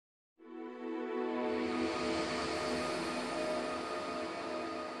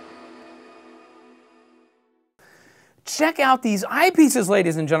check out these eyepieces,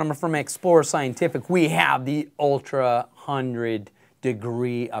 ladies and gentlemen, from Explore Scientific. We have the Ultra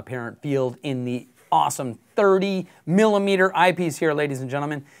 100-degree apparent field in the awesome 30mm eyepiece here, ladies and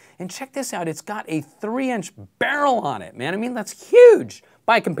gentlemen. And check this out, it's got a 3-inch barrel on it, man. I mean, that's huge.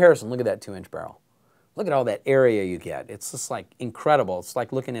 By comparison, look at that 2-inch barrel. Look at all that area you get. It's just like incredible. It's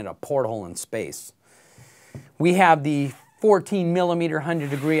like looking at a porthole in space. We have the 14mm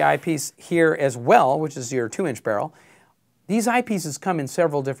 100-degree eyepiece here as well, which is your 2-inch barrel. These eyepieces come in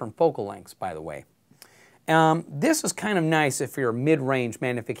several different focal lengths, by the way. This is kind of nice if you're mid-range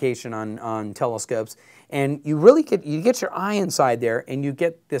magnification on telescopes, and you really get your eye inside there, and you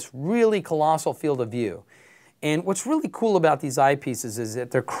get this really colossal field of view. And what's really cool about these eyepieces is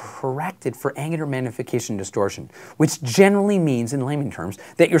that they're corrected for angular magnification distortion, which generally means, in layman terms,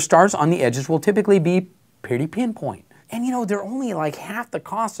 that your stars on the edges will typically be pretty pinpoint. And you know, they're only like half the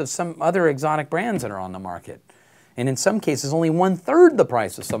cost of some other exotic brands that are on the market. And in some cases, only 1/3 the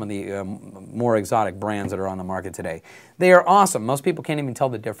price of some of the more exotic brands that are on the market today. They are awesome. Most people can't even tell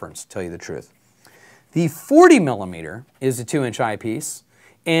the difference, to tell you the truth. The 40mm is a 2-inch eyepiece.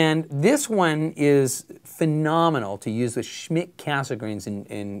 And this one is phenomenal to use with Schmidt Cassegrains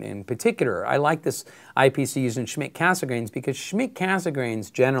in particular. I like this eyepiece to use in Schmidt Cassegrains because Schmidt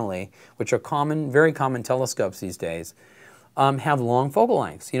Cassegrains generally, which are common, very common telescopes these days, have long focal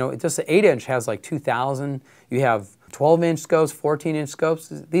lengths. You know, just the 8-inch has like 2,000. You have 12-inch scopes, 14-inch scopes.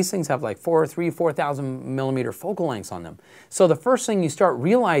 These things have like 4,000mm focal lengths on them. So the first thing you start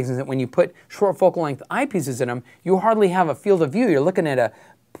realizing is that when you put short focal length eyepieces in them, you hardly have a field of view. You're looking at a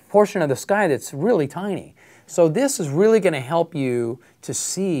portion of the sky that's really tiny. So this is really going to help you to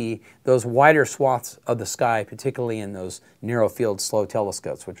see those wider swaths of the sky, particularly in those narrow field slow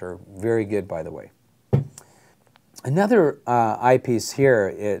telescopes, which are very good, by the way. Another eyepiece here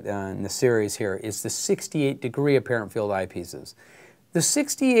in the series here is the 68-degree apparent field eyepieces. The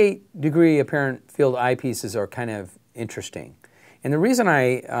 68-degree apparent field eyepieces are kind of interesting. And the reason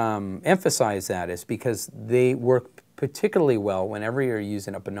I emphasize that is because they work particularly well whenever you're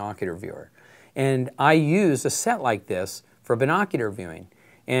using a binocular viewer. And I use a set like this for binocular viewing.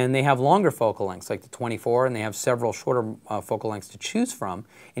 And they have longer focal lengths, like the 24, and they have several shorter focal lengths to choose from.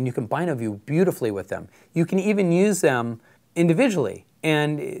 And you can binoview beautifully with them. You can even use them individually.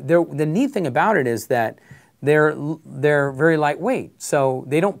 And the neat thing about it is that they're very lightweight. So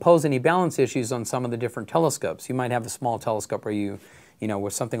they don't pose any balance issues on some of the different telescopes. You might have a small telescope where you know,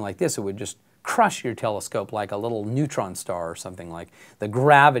 with something like this, it would just crush your telescope like a little neutron star or something. Like the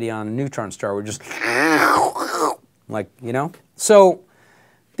gravity on a neutron star would just, like, you know? So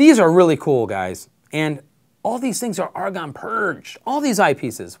these are really cool, guys. And all these things are argon purged, all these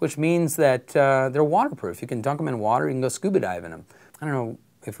eyepieces, which means that they're waterproof. You can dunk them in water, you can go scuba diving them. I don't know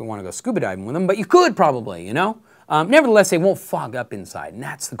if you want to go scuba diving with them, but you could probably, you know? Nevertheless, they won't fog up inside, and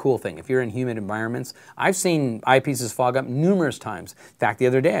that's the cool thing. If you're in humid environments, I've seen eyepieces fog up numerous times. In fact, the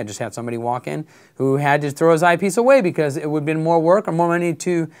other day, I just had somebody walk in who had to throw his eyepiece away because it would have been more work or more money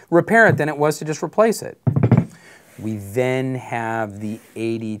to repair it than it was to just replace it. We then have the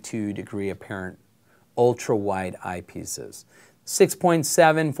 82-degree apparent ultra-wide eyepieces.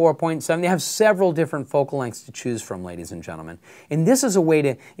 6.7, 4.7, they have several different focal lengths to choose from, ladies and gentlemen. And this is a way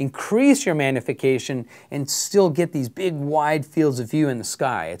to increase your magnification and still get these big wide fields of view in the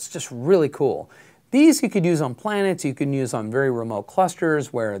sky. It's just really cool. These you could use on planets, you can use on very remote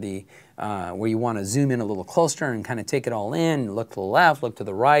clusters where you want to zoom in a little closer and kind of take it all in, look to the left, look to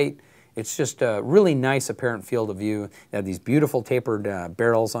the right. It's just a really nice apparent field of view. They have these beautiful tapered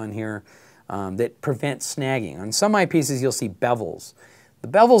barrels on here that prevent snagging. On some eyepieces you'll see bevels. The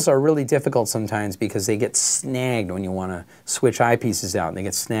bevels are really difficult sometimes because they get snagged when you want to switch eyepieces out. They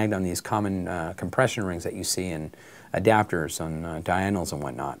get snagged on these common compression rings that you see in adapters on diagonals and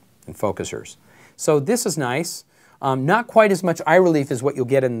whatnot, and focusers. So this is nice. Not quite as much eye relief as what you'll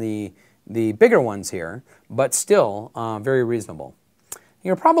get in the bigger ones here, but still very reasonable.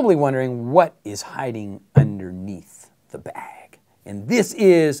 You're probably wondering what is hiding underneath the bag. And this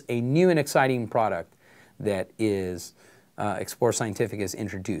is a new and exciting product that is Explore Scientific has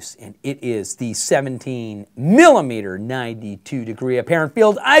introduced, and it is the 17mm 92-degree apparent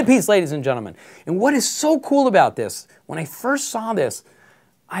field eyepiece, ladies and gentlemen. And what is so cool about this, when I first saw this,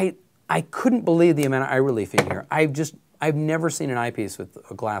 I couldn't believe the amount of eye relief in here. I've never seen an eyepiece with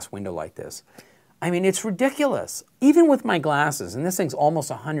a glass window like this. I mean, it's ridiculous. Even with my glasses, and this thing's almost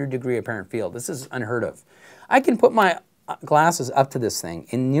 100-degree apparent field. This is unheard of. I can put my glasses up to this thing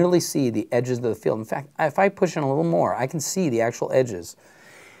and nearly see the edges of the field. In fact, if I push in a little more, I can see the actual edges.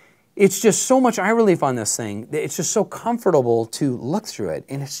 it's just so much eye relief on this thing. It's just so comfortable to look through it,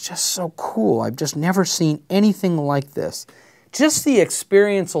 and it's just so cool. I've just never seen anything like this. Just the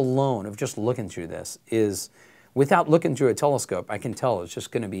experience alone of just looking through this is, without looking through a telescope, I can tell it's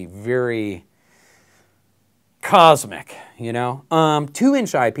just going to be very cosmic, you know.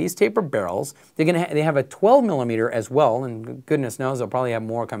 2-inch eyepiece, tapered barrels. They have a 12 millimeter as well, and goodness knows they'll probably have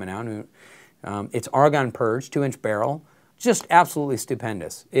more coming out. It's argon purged, 2-inch barrel. Just absolutely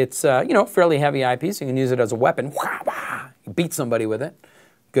stupendous. It's you know, fairly heavy eyepiece. You can use it as a weapon. You beat somebody with it.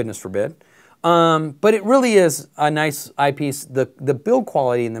 Goodness forbid. But it really is a nice eyepiece. The build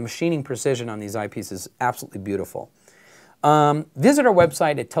quality and the machining precision on these eyepieces is absolutely beautiful. Visit our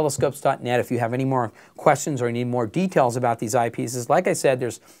website at telescopes.net if you have any more questions or need more details about these eyepieces. Like I said,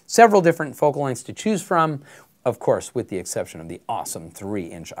 there's several different focal lengths to choose from, of course, with the exception of the awesome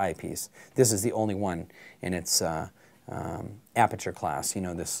 3-inch eyepiece. This is the only one in its aperture class, you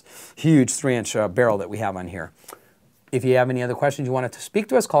know, this huge 3-inch barrel that we have on here. If you have any other questions you wanted to speak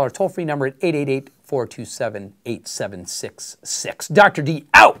to us, call our toll-free number at 888-427-8766. Dr. D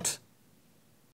out!